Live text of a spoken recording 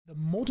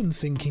modern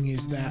thinking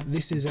is that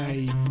this is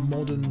a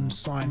modern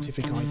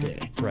scientific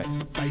idea, right,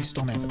 based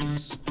on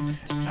evidence,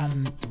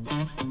 and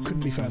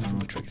couldn't be further from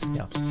the truth.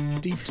 Yeah.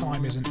 Deep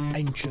time is an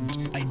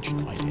ancient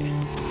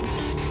idea.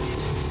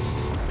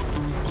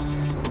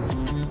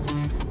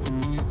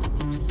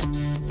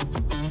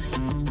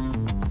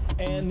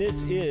 And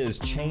this is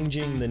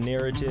Changing the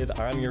Narrative.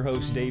 I'm your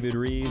host, David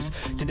Rives.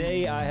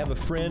 Today, I have a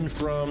friend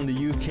from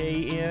the UK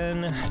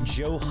in,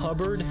 Joe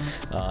Hubbard.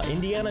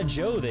 Indiana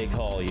Joe, they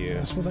call you.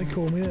 That's what they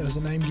call me. It was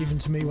a name given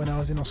to me when I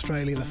was in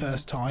Australia the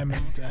first time.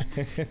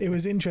 And, it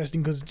was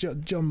interesting because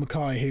John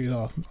Mackay, who's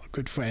our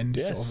good friend,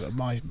 yes, sort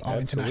of our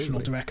international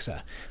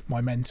director,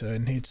 my mentor,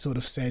 and he'd sort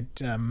of said,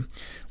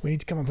 we need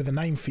to come up with a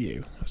name for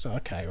you. I said,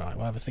 okay, right,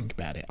 we'll have a think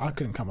about it. I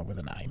couldn't come up with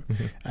a name.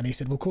 Mm-hmm. And he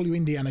said, we'll call you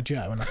Indiana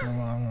Joe. And I said,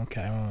 well,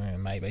 okay, well,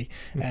 maybe.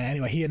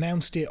 Anyway, he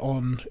announced it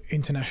on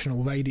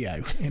international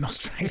radio in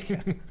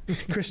Australia,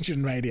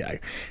 Christian radio.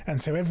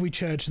 And so every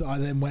church that I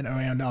then went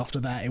around after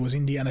that, it was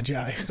Indiana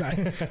Joe. So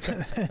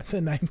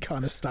the name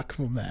kind of stuck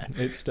from there.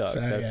 It stuck.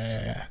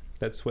 So,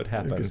 That's what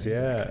happens. Yeah.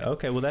 Exactly.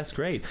 Okay. Well, that's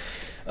great.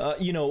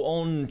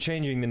 On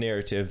Changing the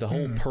Narrative, the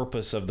whole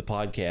purpose of the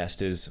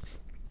podcast is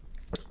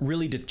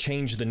really to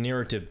change the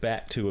narrative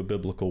back to a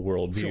biblical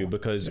worldview,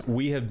 because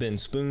we have been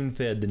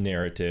spoon-fed the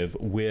narrative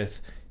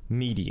with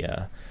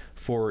media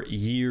for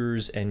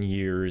years and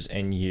years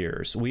and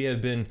years. We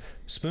have been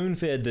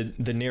spoon-fed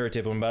the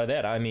narrative, and by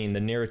that I mean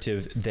the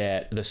narrative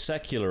that the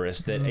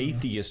secularists, that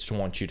atheists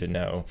want you to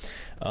know,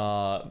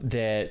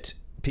 that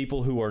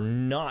people who are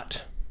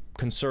not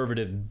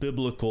conservative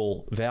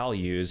biblical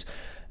values,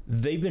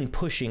 they've been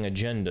pushing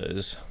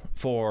agendas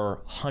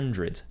for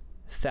hundreds,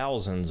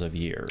 thousands of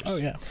years. Oh,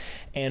 yeah.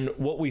 And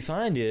what we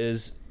find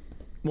is,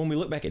 when we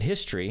look back at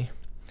history,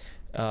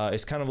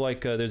 it's kind of like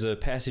there's a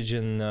passage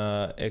in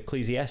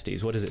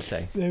Ecclesiastes. What does it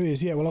say? There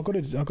is, yeah. Well, I've got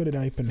it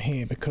open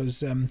here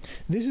because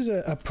this is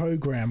a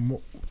program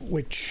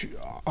which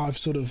I've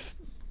sort of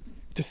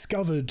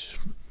discovered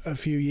a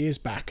few years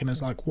back, and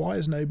it's like, why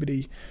has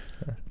nobody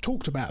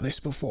talked about this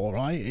before,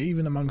 right?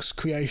 Even amongst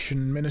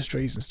creation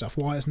ministries and stuff,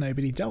 why has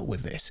nobody dealt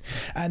with this?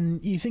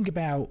 And you think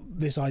about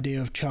this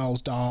idea of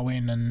Charles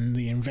Darwin and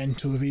the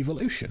inventor of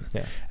evolution,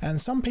 and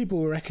some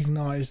people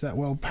recognize that,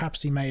 well,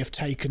 perhaps he may have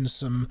taken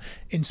some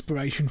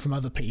inspiration from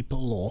other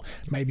people, or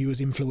maybe he was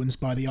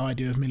influenced by the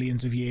idea of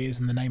millions of years,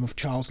 and the name of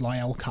Charles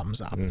Lyell comes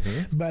up.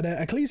 But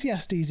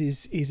Ecclesiastes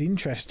is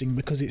interesting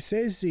because it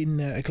says in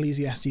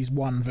Ecclesiastes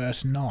 1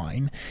 verse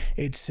 9,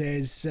 it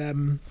says,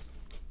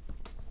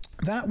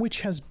 that which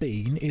has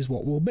been is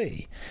what will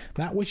be.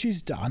 That which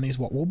is done is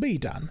what will be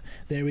done.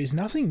 There is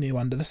nothing new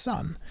under the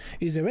sun.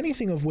 Is there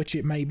anything of which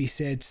it may be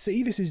said,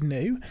 see, this is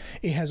new?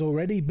 It has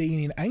already been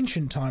in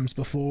ancient times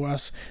before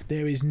us.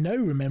 There is no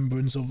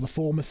remembrance of the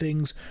former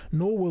things,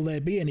 nor will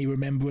there be any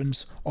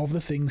remembrance of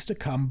the things to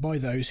come by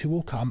those who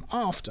will come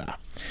after.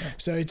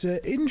 So it's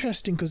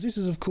interesting because this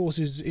is, of course,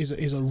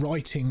 is a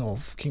writing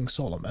of King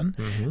Solomon,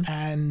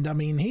 and I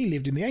mean, he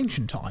lived in the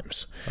ancient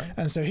times,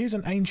 and so here's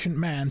an ancient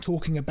man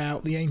talking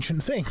about the ancient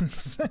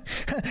things.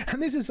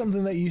 And this is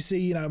something that you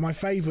see, my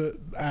favorite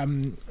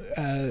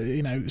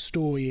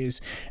story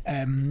is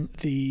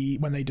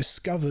when they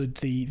discovered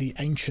the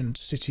ancient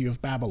city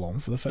of Babylon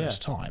for the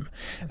first time,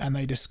 and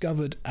they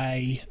discovered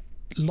a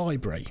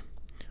library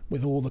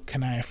with all the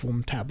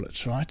cuneiform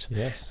tablets, right?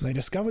 Yes. And they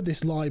discovered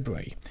this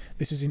library.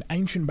 This is in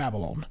ancient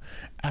Babylon,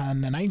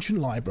 and an ancient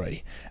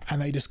library,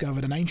 and they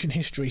discovered an ancient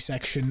history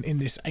section in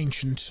this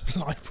ancient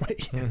library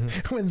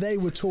when they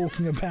were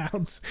talking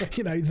about,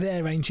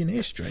 their ancient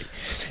history.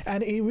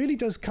 And it really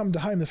does come to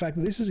home, the fact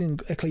that this is in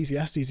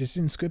Ecclesiastes, it's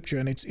in Scripture,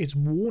 and it's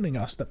warning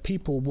us that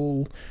people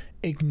will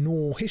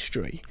ignore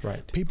history.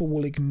 Right. People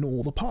will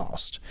ignore the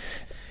past.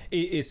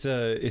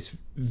 It's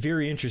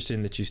very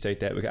interesting that you state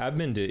that, because I've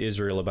been to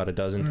Israel about a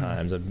dozen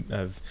times.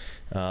 I've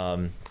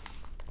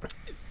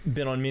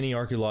been on many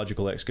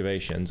archaeological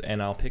excavations,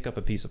 and I'll pick up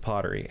a piece of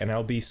pottery, and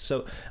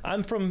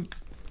I'm from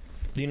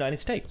the United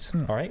States,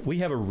 all right? We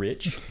have a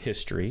rich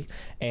history,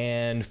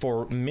 and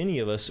for many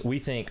of us, we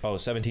think,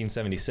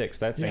 1776,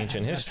 that's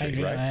ancient history,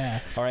 right?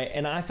 Yeah. All right,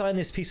 and I find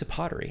this piece of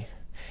pottery,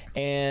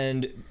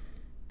 and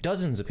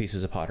dozens of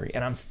pieces of pottery,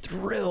 and I'm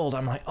thrilled.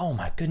 I'm like, oh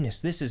my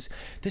goodness, this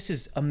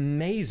is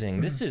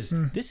amazing. This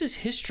is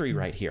history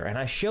right here. And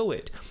I show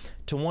it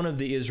to one of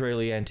the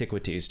Israeli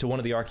antiquities, to one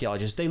of the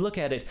archaeologists. They look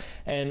at it,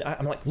 and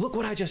I'm like, look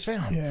what I just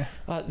found.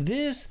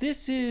 This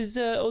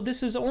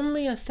is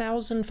only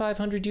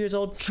 1,500 years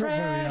old.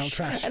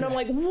 Trash. And I'm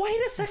like,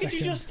 wait a second,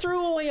 you just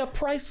threw away a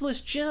priceless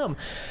gem.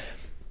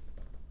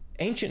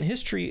 Ancient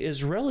history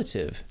is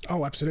relative.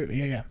 Oh, absolutely.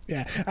 Yeah.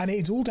 And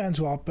it's all down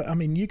to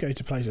you go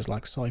to places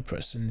like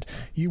Cyprus and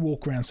you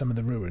walk around some of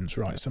the ruins,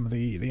 right? Some of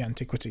the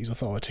Antiquities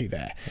Authority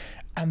there.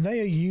 And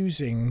they are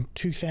using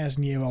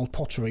 2,000-year-old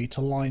pottery to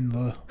line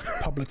the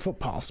public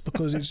footpaths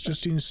because it's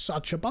just in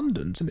such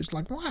abundance. And it's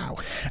like, wow.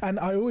 And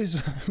I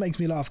always makes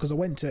me laugh because I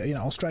went to,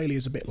 Australia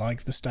is a bit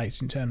like the States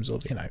in terms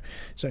of,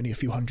 it's only a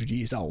few hundred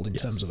years old in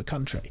terms of a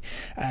country,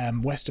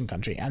 Western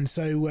country. And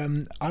so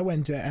I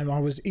went and I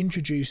was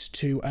introduced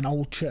to an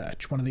old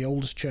church, one of the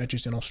oldest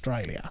churches in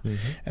Australia.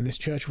 And this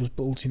church was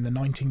built in the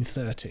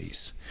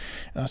 1930s.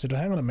 And I said,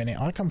 well, hang on a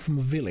minute. I come from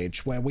a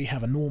village where we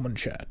have a Norman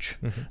church.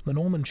 The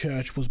Norman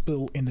church was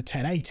built in the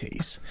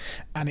 1080s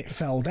and it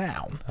fell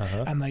down,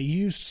 and they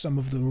used some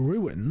of the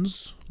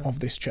ruins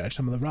of this church,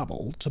 some of the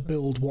rubble, to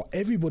build what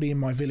everybody in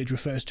my village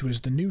refers to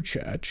as the new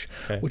church,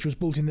 which was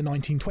built in the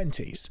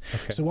 1920s.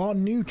 So our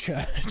new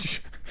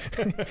church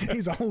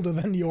is older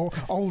than your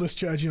oldest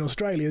church in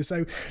Australia.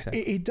 So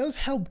it does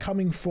help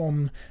coming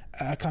from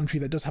a country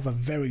that does have a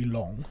very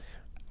long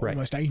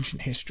almost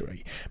ancient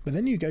history. But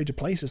then you go to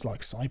places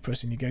like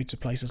Cyprus and you go to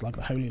places like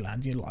the Holy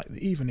Land,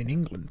 even in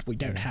England we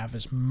don't have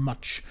as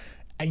much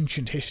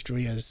ancient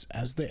history as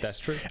this. That's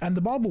true. And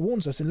the Bible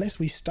warns us, unless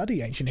we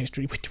study ancient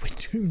history, we're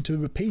doomed to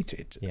repeat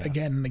it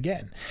again and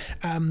again.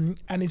 And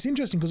it's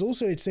interesting because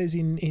also it says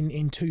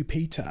in 2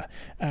 Peter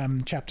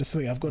chapter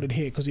 3, I've got it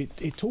here, because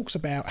it talks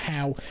about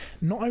how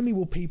not only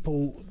will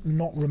people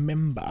not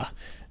remember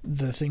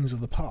the things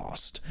of the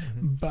past,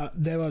 but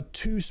there are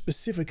 2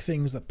 specific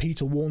things that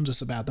Peter warns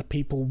us about that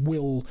people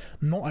will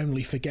not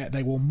only forget,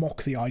 they will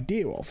mock the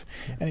idea of.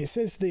 And it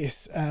says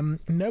this,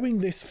 knowing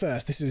this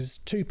first, this is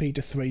 2 Peter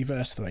 3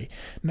 verse 3,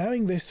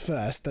 knowing this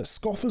first, that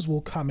scoffers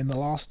will come in the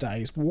last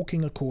days,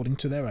 walking according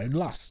to their own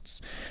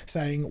lusts,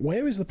 saying,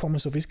 where is the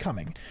promise of his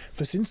coming?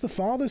 For since the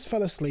fathers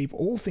fell asleep,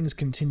 all things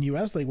continue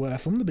as they were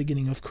from the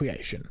beginning of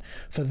creation.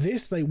 For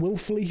this they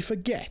willfully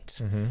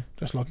forget,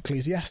 just like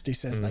Ecclesiastes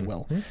says they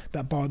will,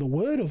 that by the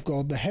word of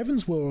God the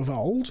heavens were of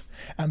old,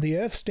 and the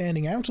earth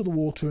standing out of the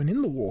water and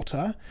in the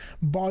water,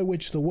 by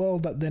which the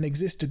world that then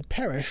existed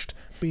perished,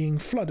 being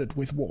flooded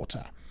with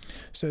water.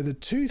 So the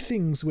 2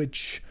 things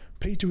which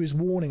Peter is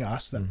warning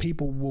us that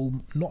people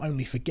will not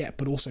only forget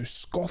but also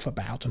scoff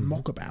about and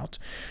mock about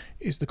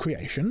is the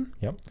creation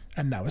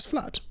and Noah's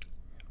flood.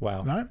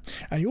 Wow. Right?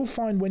 And you'll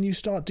find when you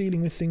start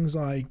dealing with things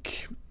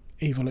like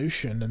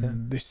evolution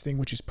and this thing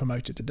which is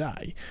promoted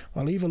today,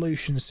 well,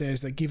 evolution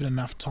says that given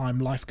enough time,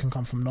 life can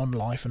come from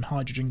non-life, and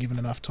hydrogen given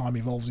enough time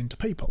evolves into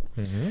people.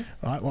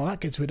 Right? Well,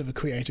 that gets rid of a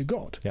creator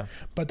God.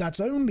 But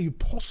that's only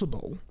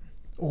possible,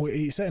 or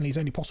it certainly is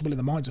only possible in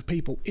the minds of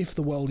people, if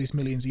the world is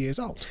millions of years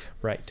old.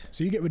 Right.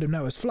 So you get rid of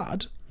Noah's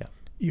flood,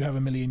 you have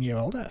a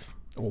million-year-old Earth,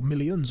 or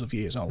millions of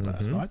years old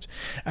Earth, right?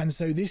 And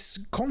so this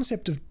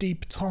concept of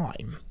deep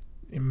time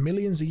in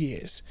millions of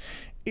years,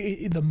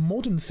 the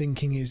modern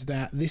thinking is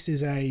that this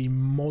is a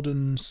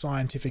modern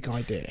scientific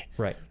idea,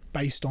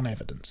 based on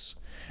evidence,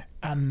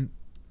 and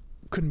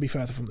couldn't be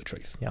further from the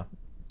truth.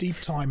 Deep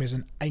time is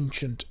an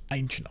ancient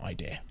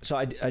idea. So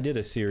I did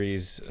a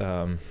series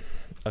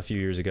a few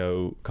years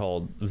ago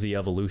called The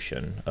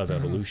Evolution of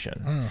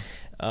Evolution,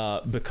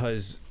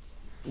 because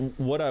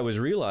what I was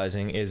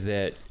realizing is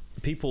that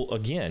people,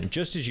 again,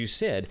 just as you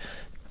said,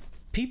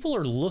 people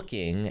are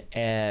looking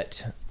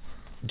at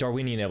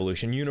Darwinian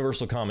evolution,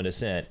 universal common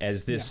descent,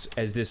 as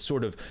this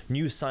sort of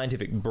new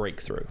scientific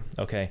breakthrough,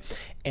 okay?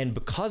 And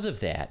because of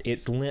that,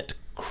 it's lent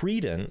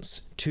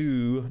credence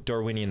to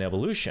Darwinian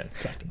evolution.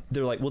 Exactly.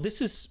 They're like, well,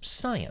 this is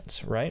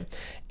science, right?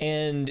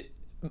 And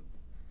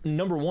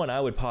number one,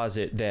 I would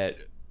posit that,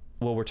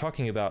 well, we're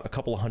talking about a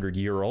couple of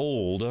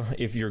 100-year-old,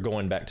 if you're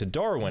going back to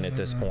Darwin at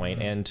this point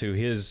and to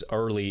his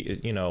early,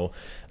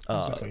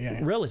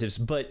 relatives.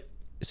 But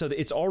so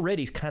it's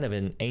already kind of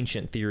an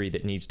ancient theory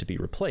that needs to be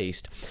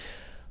replaced.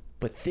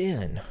 But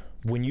then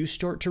when you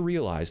start to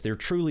realize there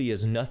truly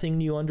is nothing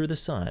new under the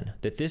sun,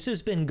 that this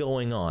has been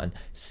going on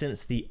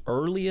since the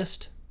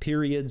earliest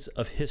periods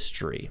of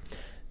history,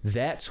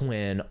 that's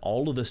when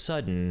all of a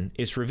sudden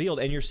it's revealed.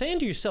 And you're saying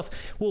to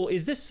yourself, well,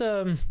 is this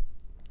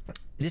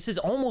this is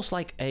almost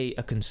like a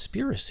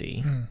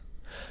conspiracy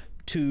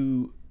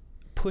to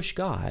push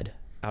God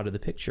out of the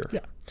picture. Yeah.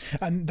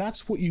 And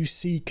that's what you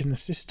see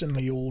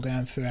consistently all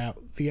down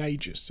throughout the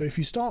ages. So if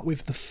you start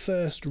with the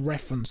first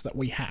reference that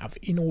we have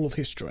in all of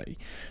history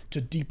to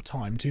deep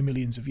time, 2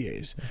 millions of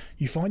years,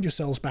 you find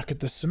yourselves back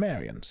at the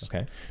Sumerians.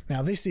 Okay.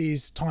 Now this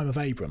is time of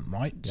Abram,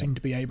 right? Soon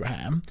to be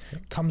Abraham.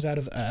 Comes out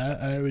of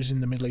Ur is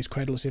in the Middle East,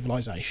 cradle of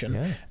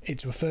civilization.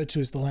 It's referred to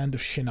as the land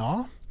of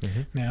Shinar.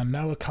 Now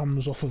Noah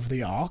comes off of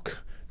the ark,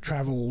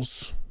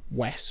 travels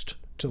west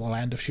to the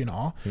land of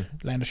Shinar.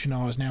 Land of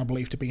Shinar is now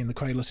believed to be in the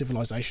cradle of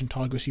civilization,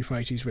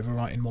 Tigris-Euphrates River,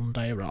 right in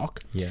modern-day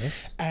Iraq.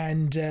 Yes.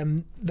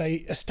 And they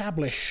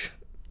establish,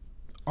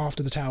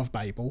 after the Tower of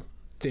Babel,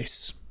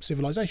 this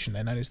civilization.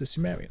 They're known as the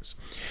Sumerians.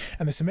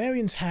 And the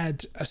Sumerians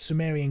had a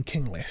Sumerian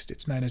king list.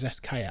 It's known as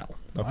SKL.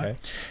 Right? Okay.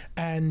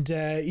 And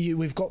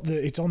we've got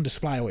it's on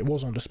display, or it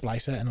was on display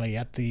certainly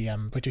at the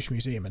British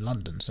Museum in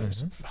London. So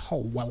there's a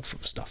whole wealth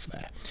of stuff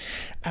there.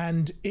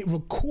 And it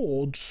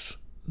records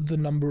the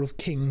number of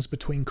kings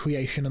between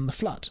creation and the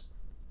flood.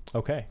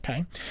 Okay.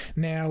 Okay.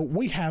 Now,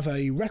 we have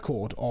a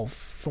record of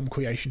from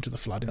creation to the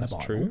flood in the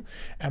Bible. True.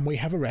 And we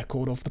have a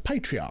record of the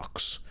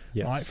patriarchs,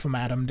 Yes. right, from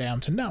Adam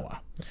down to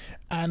Noah.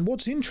 And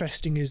what's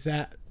interesting is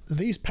that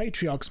these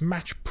patriarchs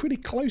match pretty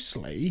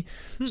closely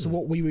to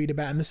what we read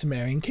about in the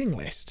Sumerian king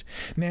list.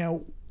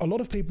 Now, a lot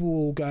of people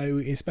will go,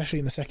 especially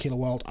in the secular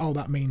world, oh,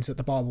 that means that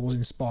the Bible was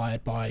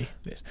inspired by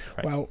this.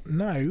 Right. Well,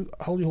 no,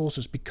 hold your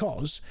horses,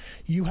 because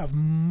you have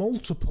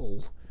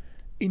multiple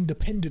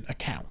independent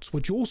accounts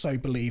which also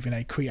believe in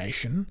a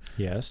creation,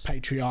 Yes.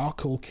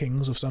 patriarchal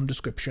kings of some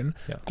description,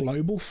 Yeah.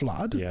 global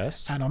flood,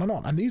 Yes. and on and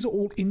on. And these are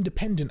all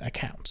independent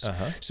accounts.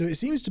 So it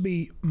seems to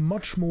be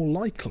much more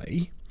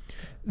likely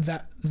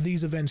that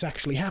these events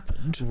actually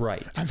happened.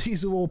 Right. And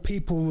these are all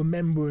people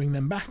remembering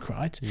them back,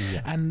 right?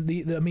 Yeah. And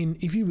I mean,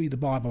 if you read the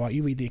Bible, right,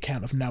 you read the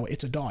account of Noah,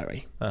 it's a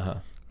diary.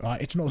 Right,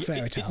 it's not a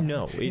fairy tale.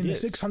 No, it in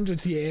is. the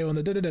 600th year on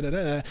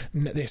the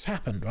this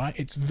happened, right?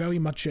 It's very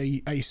much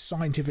a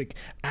scientific,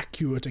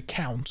 accurate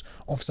account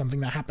of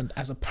something that happened,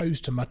 as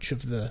opposed to much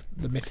of the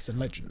myths and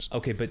legends.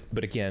 Okay,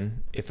 but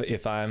again,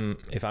 if I'm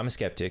a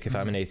skeptic, if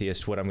I'm an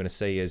atheist, what I'm going to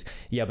say is,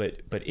 yeah,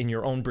 but in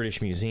your own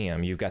British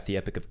Museum, you've got the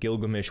Epic of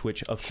Gilgamesh,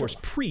 which of course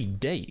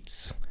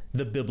predates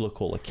the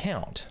biblical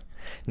account.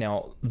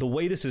 Now, the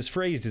way this is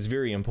phrased is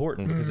very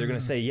important, because they're going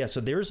to say, yeah,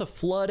 so there's a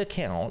flood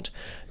account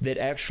that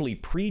actually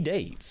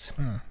predates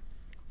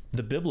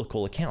the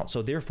biblical account.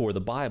 So therefore,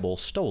 the Bible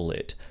stole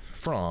it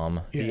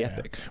from the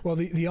epic. Well,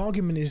 the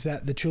argument is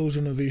that the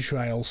children of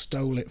Israel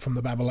stole it from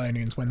the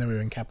Babylonians when they were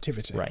in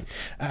captivity. Right.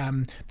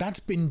 That's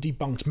been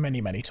debunked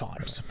many, many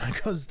times,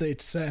 because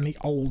it's certainly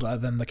older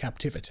than the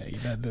captivity,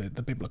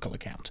 the biblical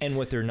account. And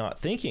what they're not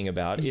thinking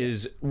about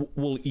is,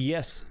 well,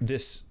 yes,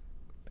 this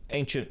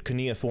ancient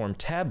cuneiform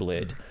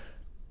tablet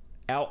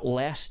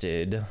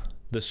outlasted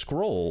the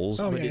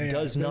scrolls, but it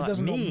does not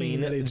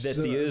mean that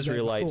the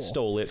Israelites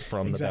stole it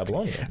from the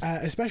Babylonians.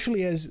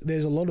 Especially as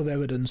there's a lot of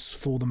evidence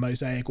for the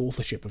Mosaic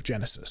authorship of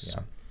Genesis.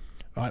 Yeah.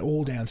 Right,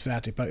 all down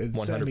throughout it, but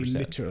certainly 100%.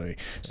 literally.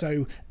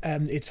 So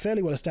it's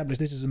fairly well established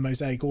this is a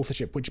Mosaic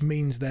authorship, which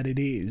means that it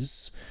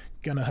is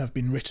going to have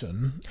been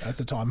written at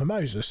the time of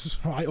Moses,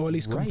 right, or at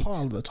least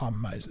compiled at the time of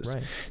Moses.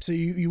 Right. So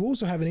you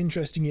also have an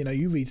interesting,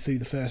 you read through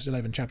the first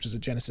 11 chapters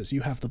of Genesis,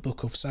 you have the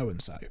book of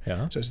so-and-so.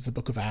 Yeah. So this is the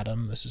book of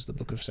Adam, this is the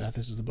book of Seth,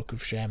 this is the book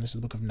of Shem, this is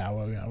the book of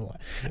Noah, all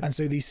that. And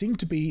so these seem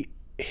to be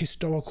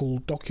historical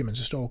documents,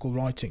 historical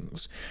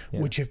writings,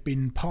 which have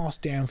been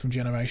passed down from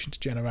generation to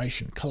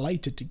generation,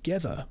 collated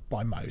together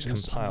by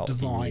Moses, Compiled,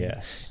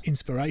 divine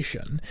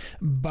inspiration.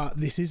 But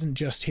this isn't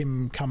just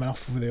him coming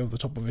off of the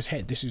top of his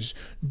head. This is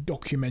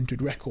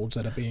documented records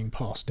that are being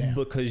passed down.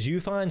 Because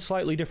you find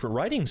slightly different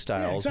writing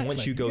styles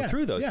once you go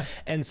through those. Yeah.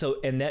 And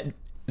that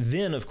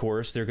then, of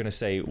course, they're going to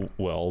say,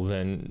 well,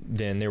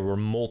 then there were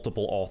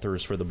multiple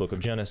authors for the book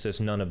of Genesis.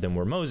 None of them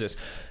were Moses.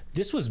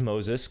 This was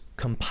Moses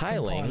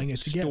compiling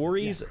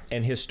stories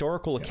and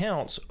historical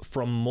accounts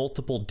from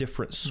multiple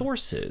different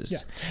sources. Yeah.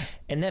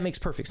 And that makes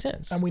perfect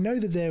sense. And we know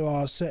that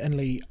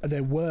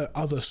there were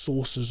other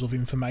sources of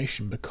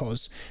information,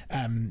 because,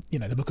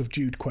 the book of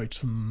Jude quotes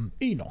from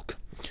Enoch,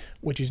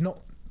 which is not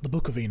the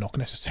book of Enoch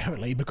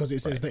necessarily, because it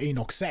says that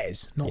Enoch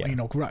says, not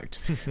Enoch wrote.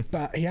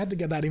 But he had to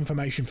get that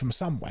information from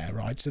somewhere,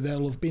 right? So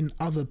there'll have been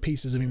other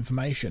pieces of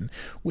information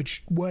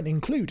which weren't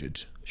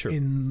included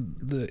in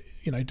the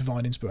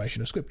divine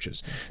inspiration of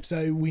scriptures.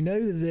 So we know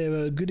that there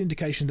are good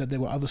indications that there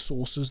were other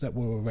sources that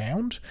were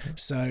around.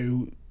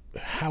 So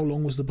how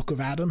long was the book of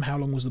Adam? How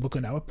long was the book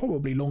of Noah?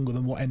 Probably longer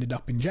than what ended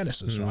up in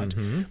Genesis, right?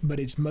 But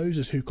it's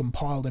Moses who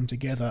compiled them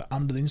together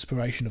under the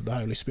inspiration of the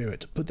Holy Spirit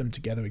to put them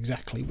together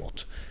exactly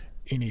what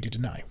he needed to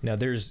know. Now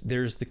there's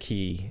the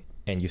key,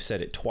 and you've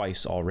said it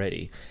twice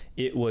already.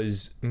 It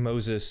was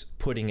Moses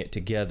putting it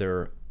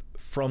together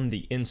from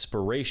the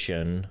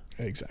inspiration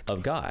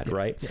of God,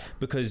 right? Yeah.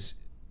 Because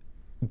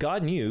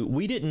God knew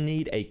we didn't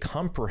need a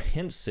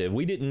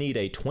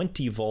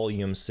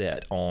 20-volume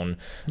set on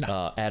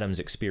Adam's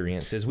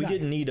experiences. We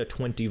didn't need a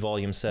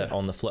 20-volume set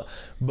on the flood,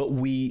 but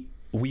we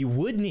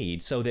would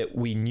need, so that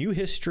we knew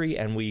history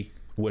and we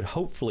would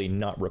hopefully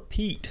not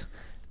repeat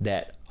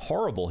that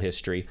horrible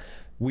history,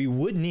 we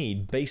would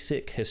need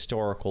basic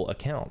historical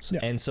accounts. Yeah.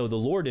 And so the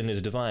Lord, in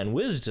his divine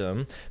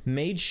wisdom,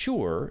 made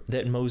sure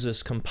that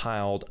Moses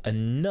compiled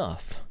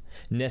enough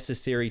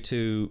necessary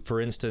to,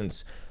 for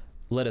instance,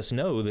 let us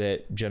know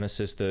that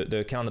Genesis, the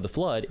account of the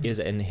flood, is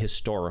an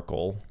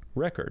historical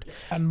record.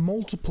 And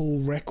multiple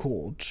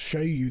records show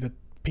you that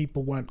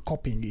people weren't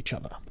copying each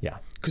other. Yeah.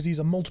 Because these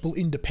are multiple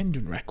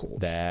independent records.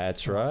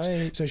 That's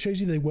right. So it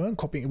shows you they weren't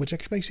copying it, which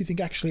actually makes you think,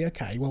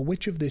 okay, well,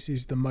 which of this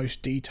is the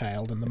most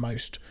detailed and the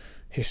most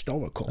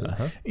historical?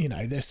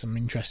 There's some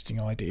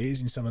interesting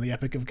ideas in some of the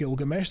Epic of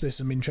Gilgamesh. There's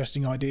some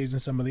interesting ideas in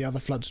some of the other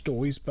flood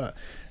stories. But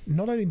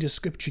not only does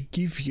Scripture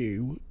give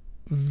you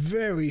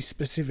very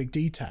specific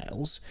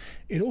details,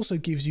 it also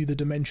gives you the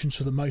dimensions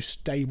for the most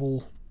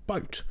stable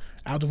boat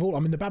out of all. I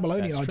mean, the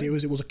Babylonian idea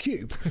was it was a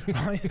cube,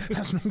 right?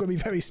 That's not going to be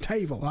very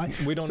stable, right?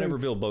 We don't ever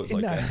build boats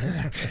like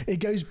that. It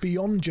goes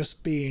beyond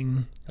just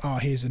being,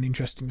 here's an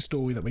interesting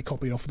story that we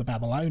copied off the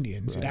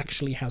Babylonians. Right. It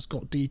actually has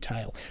got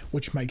detail,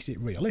 which makes it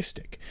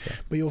realistic. Yeah.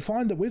 But you'll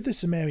find that with the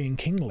Sumerian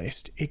king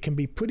list, it can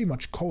be pretty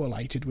much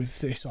correlated with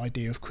this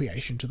idea of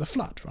creation to the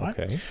flood, right?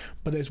 Okay.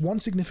 But there's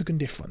one significant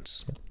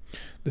difference.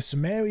 The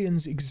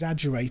Sumerians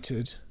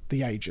exaggerated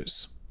the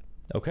ages.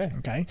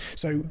 Okay.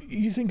 So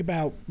you think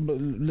about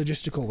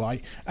logistical,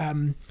 right?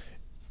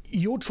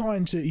 You're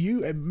trying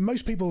to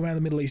most people around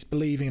the Middle East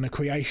believe in a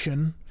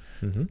creation,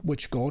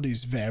 which God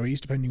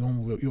varies depending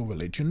on your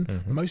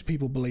religion. Most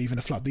people believe in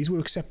a flood. These were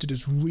accepted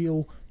as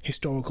real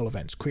historical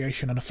events,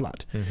 creation and a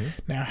flood.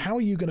 Now, how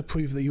are you going to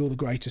prove that you're the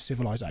greatest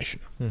civilization?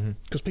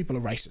 Because people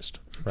are racist.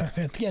 Right.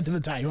 At the end of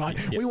the day, right?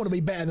 Yes. We want to be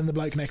better than the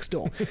bloke next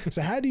door.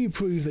 So how do you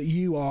prove that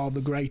you are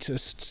the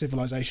greatest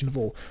civilization of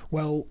all?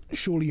 Well,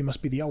 surely you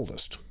must be the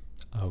oldest.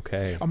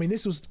 Okay. I mean,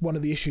 this was one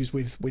of the issues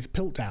with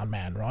Piltdown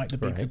Man, right? The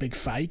big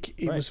fake.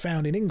 It was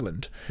found in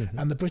England,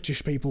 and the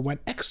British people went,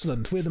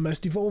 excellent, we're the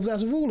most evolved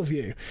out of all of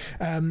you.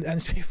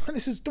 And so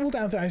this is all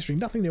down through history,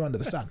 nothing new under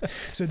the sun.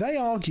 So they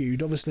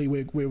argued, obviously,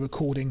 we're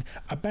recording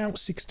about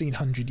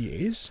 1,600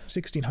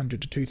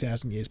 to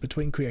 2,000 years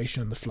between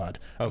creation and the flood,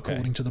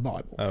 according to the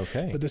Bible.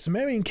 Okay. But the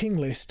Sumerian king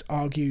list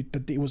argued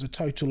that it was a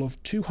total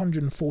of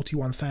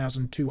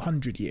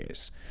 241,200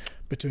 years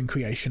between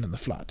creation and the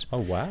flood.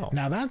 Oh, wow.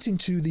 Now, that's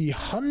into the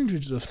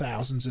hundreds of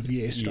thousands of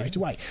years straight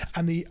away.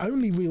 And the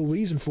only real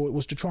reason for it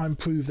was to try and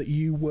prove that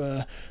you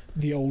were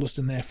the oldest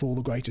and therefore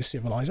the greatest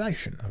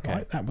civilization.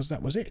 Right? That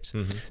was it.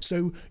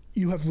 So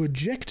you have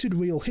rejected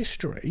real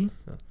history.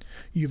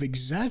 You've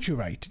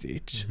exaggerated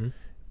it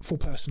for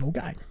personal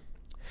gain,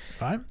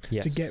 right?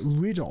 Yes. To get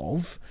rid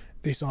of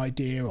this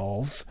idea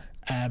of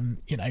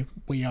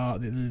we are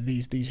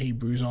these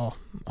Hebrews are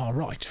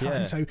right.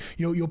 Yeah. So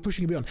you're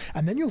pushing it beyond,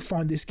 and then you'll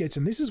find this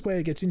is where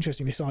it gets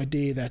interesting. This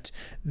idea that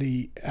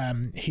the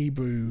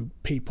Hebrew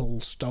people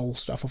stole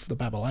stuff off the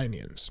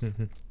Babylonians.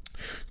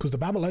 Because the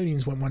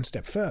Babylonians went one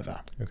step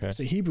further. Okay.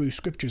 So Hebrew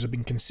scriptures have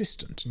been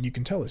consistent, and you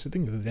can tell this. The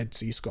things of the Dead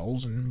Sea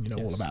Scrolls and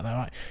all about that,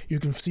 right? You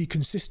can see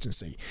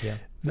consistency. Yeah.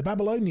 The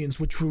Babylonians,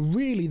 which were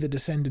really the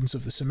descendants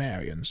of the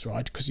Sumerians,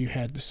 right? Because you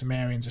had the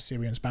Sumerians,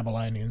 Assyrians,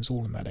 Babylonians,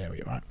 all in that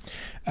area, right?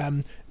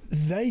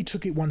 They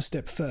took it one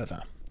step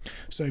further.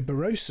 So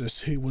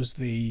Berosus, who was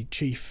the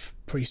chief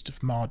priest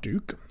of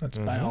Marduk, that's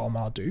Baal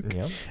Marduk,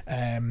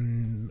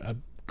 a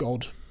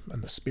god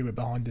and the spirit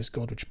behind this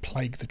god which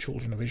plagued the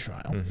children of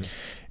Israel,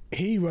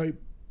 he wrote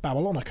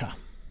Babylonica,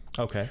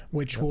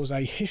 which was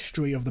a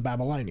history of the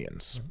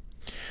Babylonians.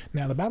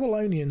 Now, the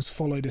Babylonians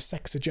followed a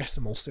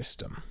sexagesimal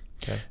system,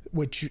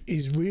 which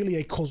is really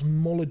a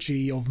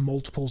cosmology of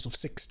multiples of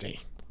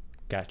 60.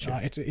 Gotcha.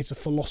 It's a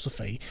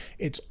philosophy.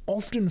 It's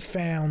often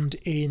found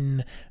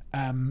in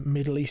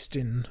Middle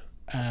Eastern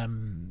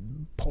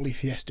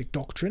polytheistic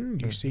doctrine.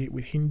 You see it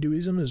with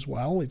Hinduism as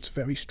well. It's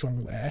very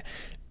strong there.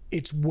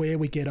 It's where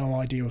we get our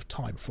idea of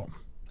time from.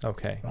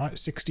 Okay. Right?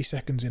 60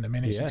 seconds in a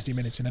minute, 60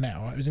 minutes in an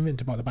hour. Right? It was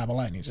invented by the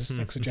Babylonians. It's a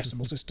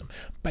sexagesimal system.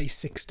 Base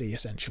 60,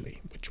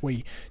 essentially, which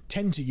we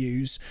tend to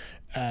use,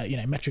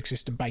 metric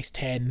system, base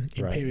 10,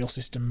 imperial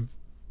system,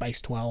 base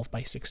 12,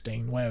 base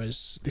 16,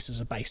 whereas this is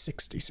a base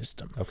 60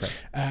 system. Okay.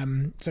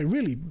 So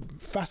really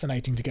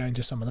fascinating to go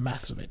into some of the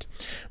maths of it.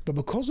 But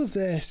because of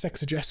their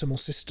sexagesimal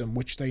system,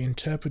 which they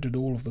interpreted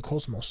all of the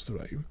cosmos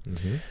through,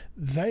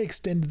 they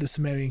extended the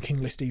Sumerian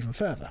king list even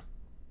further.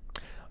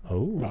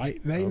 Oh, right.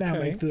 They now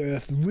make the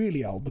Earth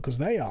really old because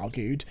they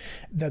argued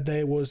that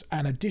there was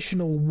an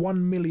additional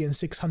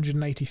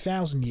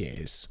 1,680,000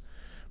 years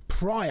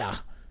prior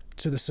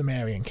to the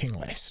Sumerian king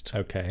list.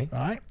 Okay.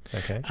 Right?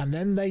 Okay. And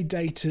then they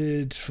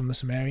dated from the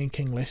Sumerian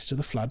king list to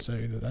the flood, to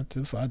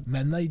the flood, and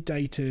then they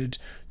dated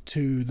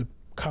to the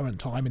current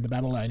time in the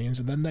Babylonians,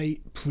 and then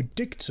they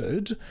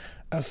predicted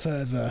a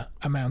further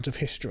amount of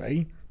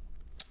history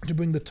to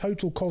bring the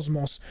total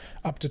cosmos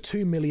up to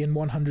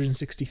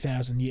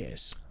 2,160,000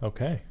 years.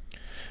 Okay.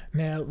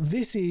 Now,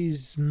 this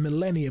is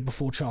millennia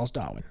before Charles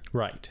Darwin.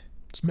 Right.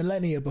 It's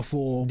millennia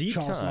before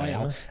Charles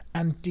Lyell,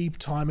 and deep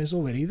time is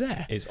already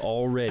there.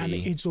 And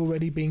it's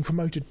already being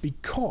promoted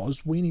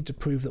because we need to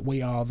prove that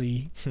we are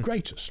the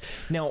greatest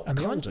now, and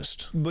the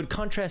oldest. But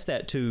contrast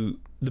that to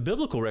the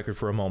biblical record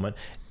for a moment.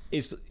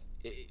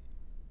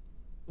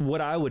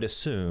 What I would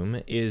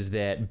assume is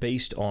that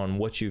based on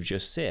what you've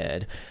just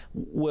said,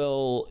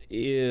 well,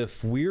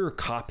 if we're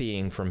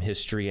copying from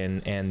history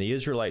and the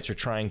Israelites are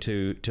trying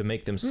to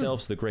make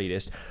themselves the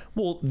greatest,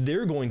 well,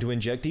 they're going to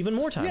inject even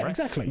more time, right?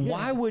 Exactly. Yeah.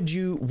 Why would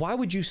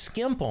you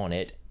skimp on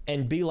it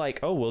and be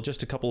like, oh, well,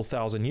 just a couple of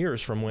thousand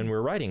years from when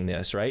we're writing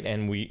this, right?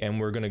 And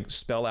we're going to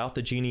spell out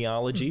the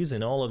genealogies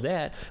and all of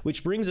that,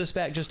 which brings us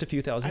back just a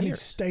few thousand years. And it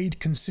stayed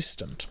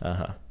consistent.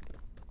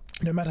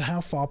 No matter how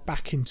far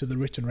back into the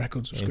written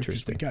records of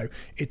scriptures we go,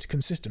 it's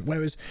consistent.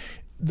 Whereas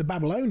the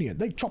Babylonian,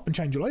 they chop and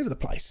change all over the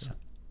place.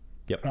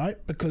 Yep.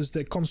 Right? Because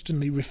they're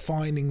constantly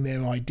refining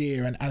their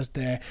idea, and as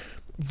they're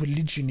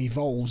religion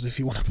evolves, if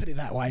you want to put it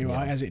that way,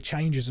 right, as it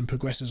changes and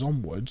progresses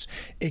onwards,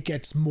 it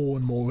gets more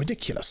and more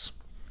ridiculous,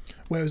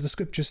 whereas the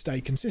scriptures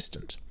stay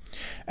consistent.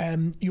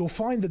 You'll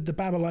find that the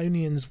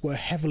Babylonians were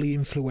heavily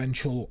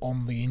influential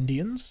on the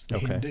Indians, the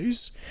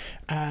Hindus,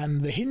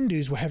 and the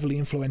Hindus were heavily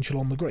influential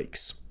on the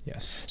Greeks.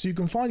 Yes. So you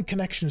can find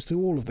connections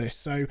through all of this.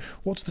 So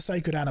what's the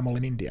sacred animal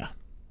in India?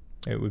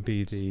 It would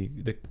be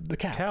the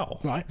cow.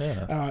 Right?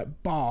 Yeah.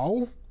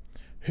 Baal,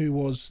 who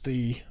was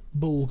the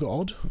bull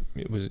god.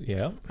 It was,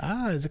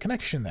 there's a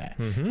connection there.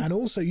 Mm-hmm. And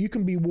also you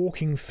can be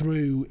walking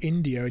through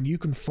India and you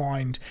can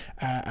find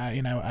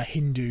a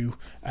Hindu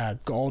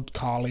god,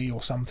 Kali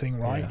or something,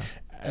 right,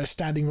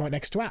 standing right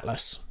next to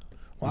Atlas.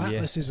 Well,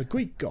 Atlas is a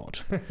Greek god.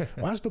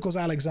 Well, that's because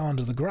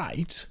Alexander the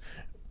Great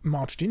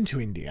marched into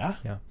India,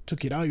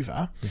 took it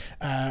over,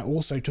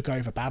 also took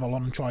over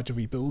Babylon and tried to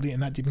rebuild it,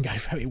 and that didn't go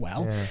very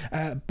well.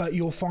 But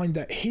you'll find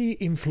that he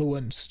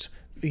influenced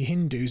the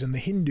Hindus and the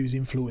Hindus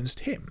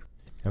influenced him.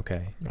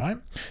 Okay. Right?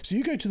 So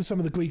you go to some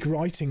of the Greek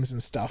writings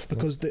and stuff,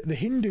 because the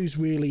Hindus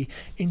really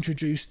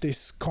introduced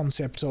this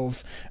concept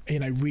of,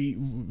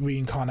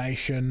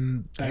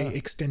 reincarnation. They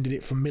extended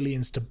it from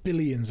millions to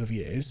billions of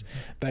years.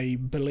 They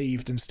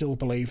believed and still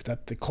believe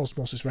that the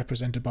cosmos is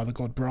represented by the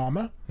god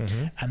Brahma,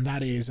 and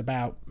that is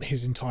about,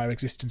 his entire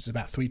existence is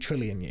about 3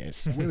 trillion years.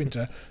 So we're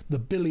into the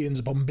billions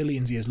upon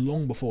billions years,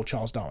 long before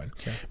Charles Darwin.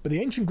 But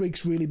the ancient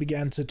Greeks really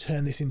began to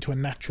turn this into a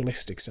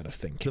naturalistic set of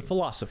thinking. The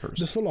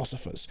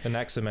philosophers.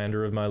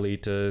 Anaximander of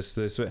Miletus,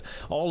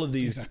 all of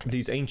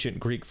these ancient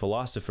Greek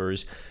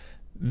philosophers,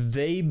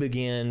 they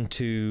began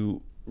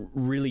to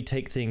really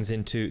take things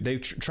into, they're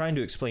trying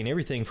to explain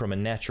everything from a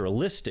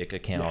naturalistic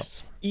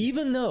account,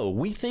 even though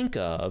we think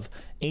of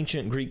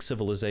ancient Greek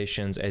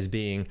civilizations as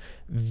being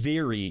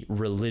very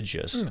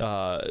religious,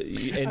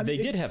 and they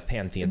did have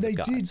pantheons of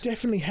gods. They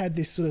definitely had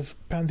this sort of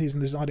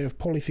pantheism, this idea of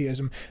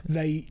polytheism.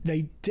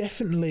 They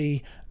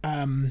definitely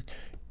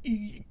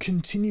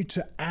continued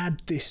to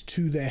add this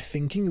to their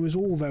thinking. It was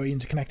all very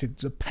interconnected.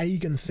 It's a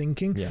pagan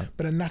thinking,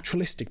 but a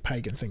naturalistic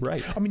pagan thinking.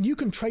 Right. I mean, you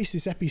can trace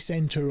this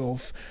epicenter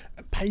of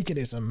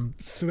paganism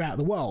throughout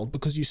the world,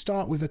 because you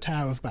start with the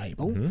Tower of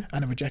Babel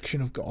and a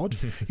rejection of God.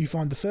 You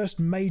find the first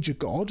major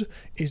god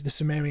is the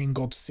Sumerian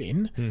god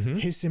Sin.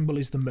 His symbol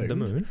is the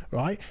moon.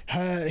 Right?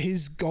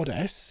 His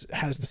goddess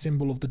has the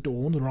symbol of the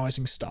dawn, the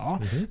rising star.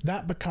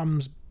 That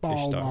becomes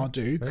Baal,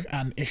 Marduk,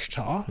 and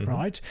Ishtar,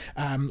 right?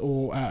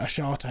 Or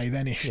Asharte,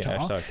 then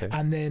Ishtar.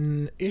 And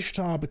then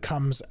Ishtar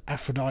becomes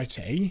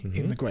Aphrodite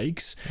in the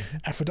Greeks.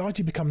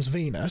 Aphrodite becomes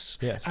Venus.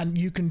 And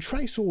you can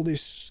trace all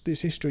this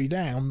history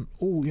down,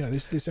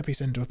 this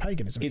epicenter of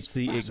paganism. It's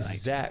the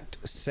exact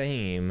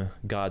same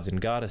gods and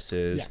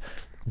goddesses,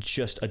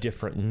 just a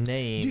different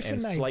name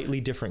and slightly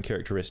different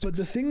characteristics. But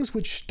the things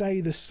which stay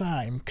the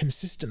same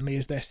consistently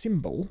is their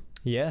symbol.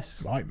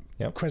 Yes. Right?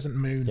 Crescent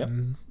moon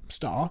and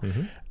star.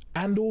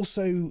 And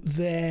also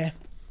their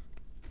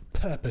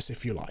purpose,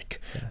 if you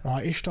like.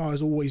 Right? Ishtar has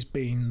always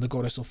been the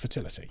goddess of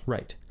fertility.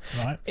 Right.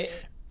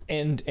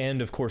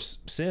 And of course,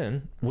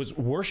 Sin was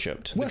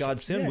worshipped. The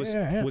god Sin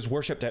was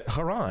worshipped at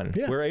Haran,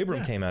 where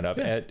Abram came out of,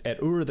 at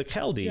Ur the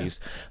Chaldees.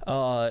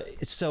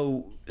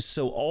 So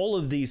all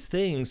of these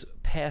things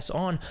pass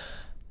on.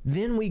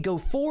 Then we go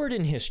forward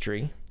in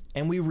history,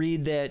 and we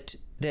read that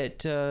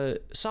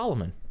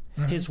Solomon,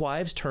 his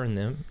wives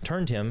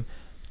turned him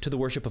to the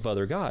worship of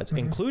other gods,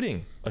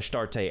 including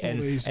Astarte,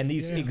 and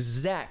these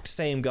exact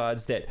same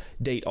gods that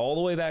date all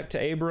the way back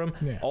to Abram,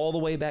 all the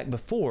way back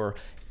before.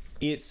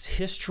 It's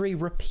history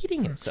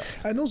repeating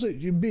itself. And also,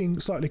 you're being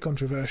slightly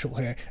controversial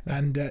here,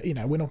 and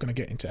we're not going to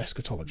get into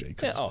eschatology.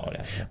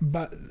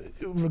 But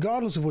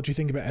regardless of what you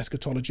think about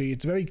eschatology,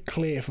 it's very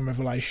clear from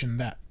Revelation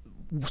that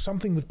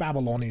something with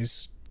Babylon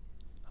is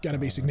going to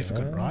be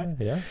significant,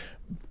 right?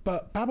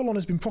 But Babylon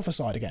has been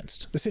prophesied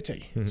against, the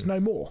city. It's no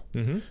more.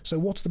 So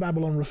what's the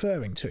Babylon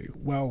referring to?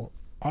 Well,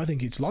 I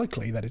think it's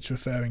likely that it's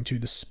referring to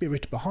the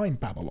spirit behind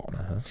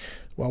Babylon.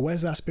 Well,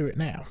 where's that spirit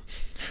now?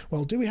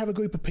 Well, do we have a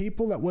group of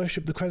people that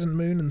worship the crescent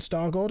moon and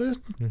star goddess?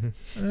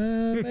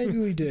 Maybe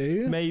we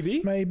do.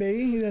 Maybe.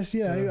 Yes,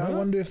 I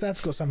wonder if that's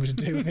got something to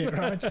do with it,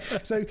 right?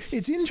 So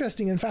it's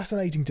interesting and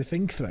fascinating to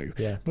think through.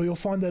 But you'll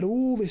find that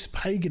all this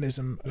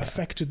paganism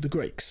affected the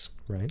Greeks.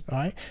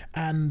 Right?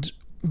 And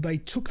they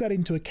took that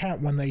into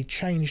account when they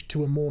changed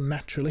to a more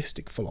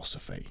naturalistic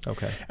philosophy.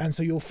 And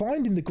so you'll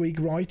find in the Greek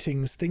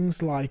writings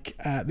things like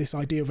this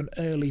idea of an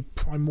early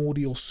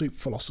primordial soup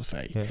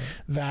philosophy.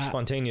 That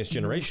spontaneous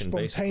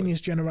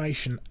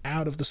generation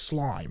out of the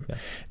slime.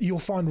 You'll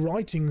find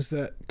writings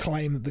that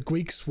claim that the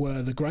Greeks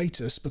were the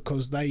greatest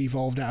because they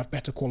evolved out of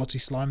better quality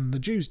slime than the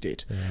Jews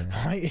did.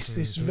 Right? It's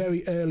this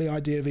very early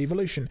idea of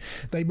evolution.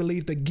 They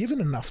believed that given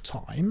enough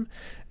time,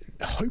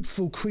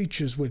 hopeful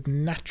creatures would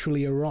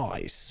naturally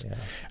arise.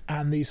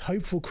 and these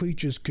hopeful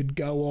creatures could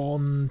go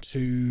on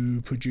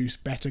to produce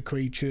better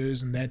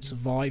creatures, and they'd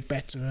survive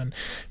better. And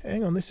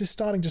hang on, this is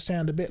starting to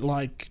sound a bit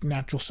like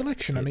natural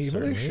selection and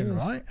evolution,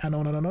 right? And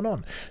on and on and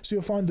on. So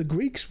you'll find the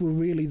Greeks were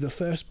really the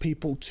first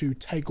people to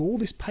take all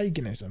this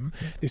paganism,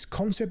 this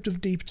concept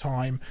of deep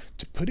time,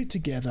 to put it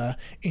together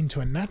into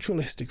a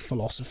naturalistic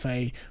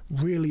philosophy,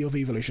 really of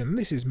evolution.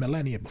 This is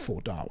millennia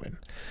before Darwin.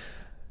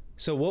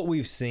 So what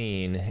we've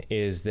seen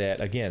is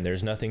that, again,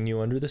 there's nothing new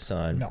under the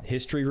sun. No.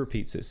 History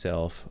repeats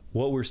itself.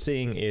 What we're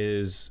seeing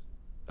is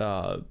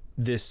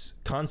this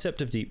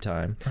concept of deep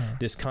time,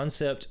 this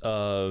concept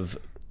of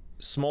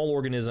small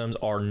organisms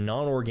are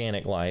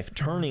non-organic life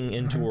turning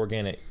into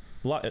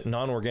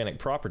non-organic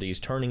properties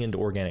turning into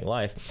organic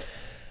life,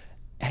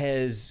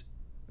 has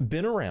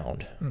been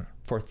around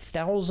for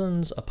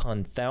thousands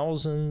upon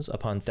thousands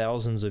upon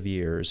thousands of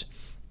years.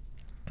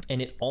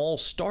 And it all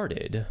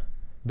started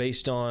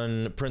based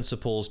on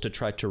principles to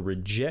try to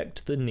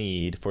reject the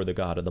need for the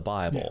God of the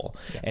Bible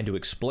and to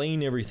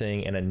explain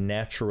everything in a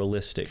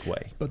naturalistic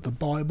way. But the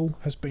Bible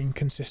has been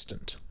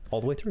consistent.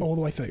 All the way through. All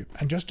the way through.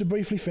 And just to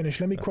briefly finish,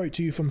 let me quote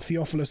to you from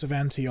Theophilus of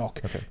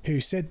Antioch, who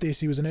said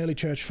this. He was an early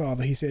church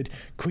father. He said,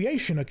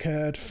 creation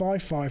occurred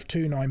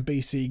 5529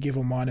 BC, give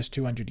or minus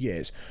 200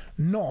 years,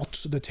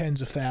 not the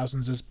tens of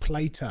thousands as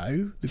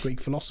Plato, the Greek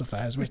philosopher,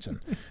 has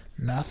written.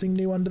 Nothing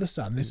new under the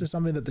sun. This is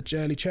something that the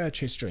early church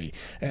history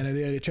and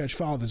the early church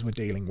fathers were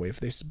dealing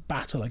with, this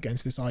battle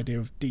against this idea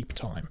of deep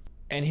time.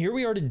 And here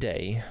we are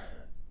today,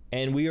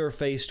 and we are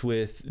faced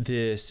with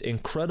this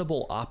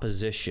incredible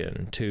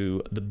opposition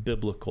to the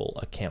biblical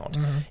account,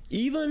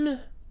 even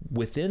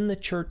within the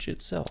church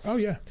itself. Oh,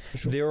 yeah, for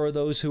sure. There are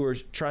those who are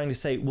trying to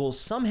say, well,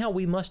 somehow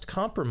we must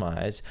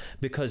compromise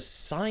because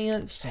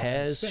science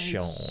has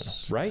shown,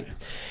 right?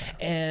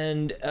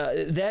 And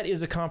that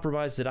is a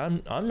compromise that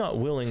I'm not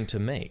willing to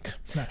make.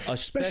 No,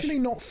 especially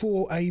not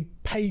for a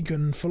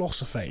pagan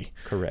philosophy.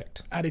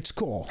 Correct. At its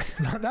core.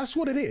 That's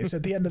what it is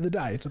at the end of the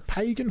day. It's a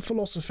pagan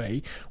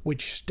philosophy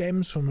which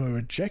stems from a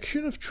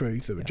rejection of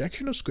truth, a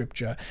rejection of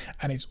scripture,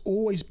 and it's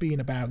always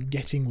been about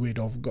getting rid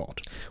of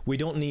God. We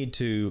don't need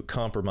to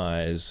compromise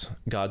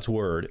God's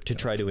word to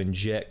try to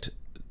inject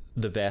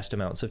the vast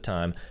amounts of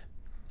time,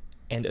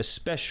 and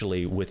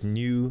especially with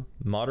new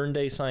modern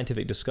day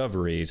scientific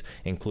discoveries,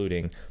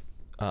 including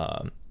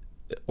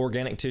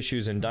organic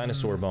tissues and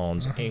dinosaur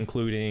bones,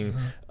 including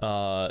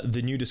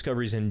the new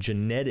discoveries in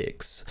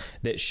genetics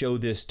that show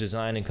this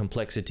design and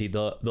complexity,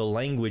 the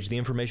language, the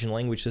information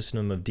language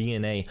system of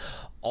DNA.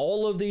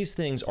 All of these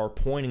things are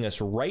pointing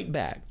us right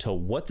back to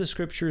what the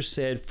scriptures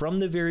said from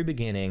the very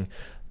beginning.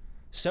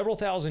 Several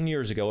thousand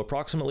years ago,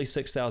 approximately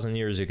 6,000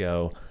 years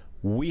ago,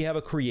 we have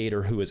a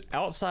creator who is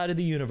outside of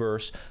the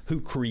universe,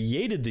 who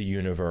created the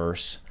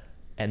universe,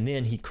 and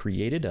then he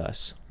created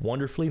us,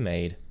 wonderfully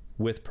made,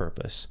 with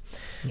purpose.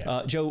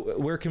 Joe,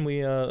 where can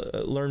we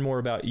learn more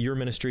about your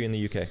ministry in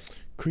the UK?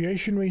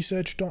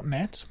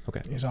 Creationresearch.net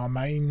is our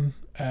main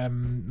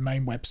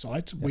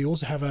website. We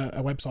also have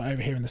a website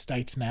over here in the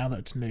States now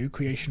that's new,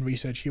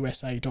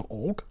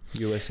 creationresearchusa.org.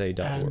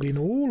 And in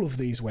all of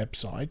these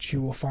websites, you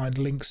will find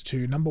links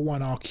to, number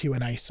one, our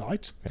Q&A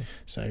site.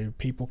 So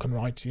people can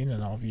write in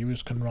and our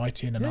viewers can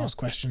write in and ask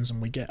questions,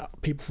 and we get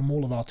people from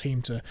all of our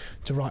team to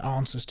write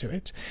answers to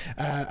it.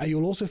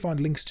 You'll also find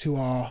links to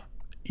our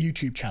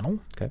YouTube channel,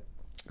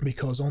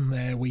 because on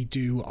there we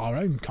do our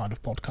own kind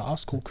of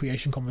podcast called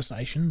Creation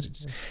Conversations.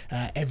 It's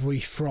every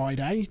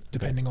Friday,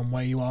 depending on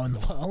where you are in the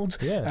world.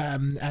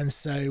 And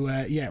so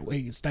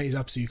it stays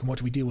up so you can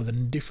watch. We deal with a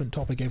different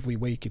topic every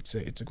week. It's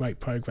a great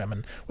program,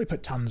 and we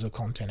put tons of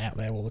content out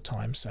there all the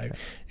time, so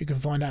you can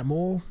find out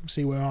more,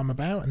 see where I'm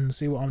about and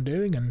see what I'm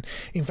doing. And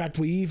in fact,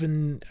 we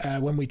even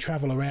when we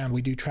travel around,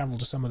 we do travel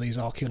to some of these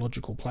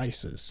archaeological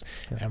places,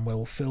 and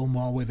we'll film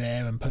while we're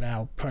there and put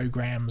out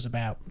programs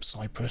about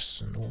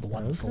Cyprus and all the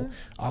wonderful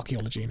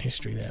archaeology and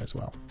history there as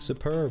well.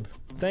 Superb.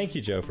 Thank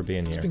you, Joe, for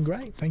being here. It's been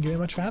great. Thank you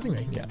very much for having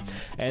me.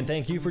 And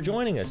thank you for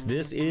joining us.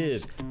 This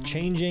is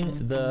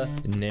Changing the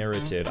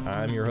Narrative.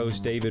 I'm your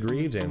host, David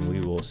Rives, and we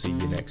will see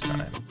you next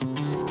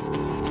time.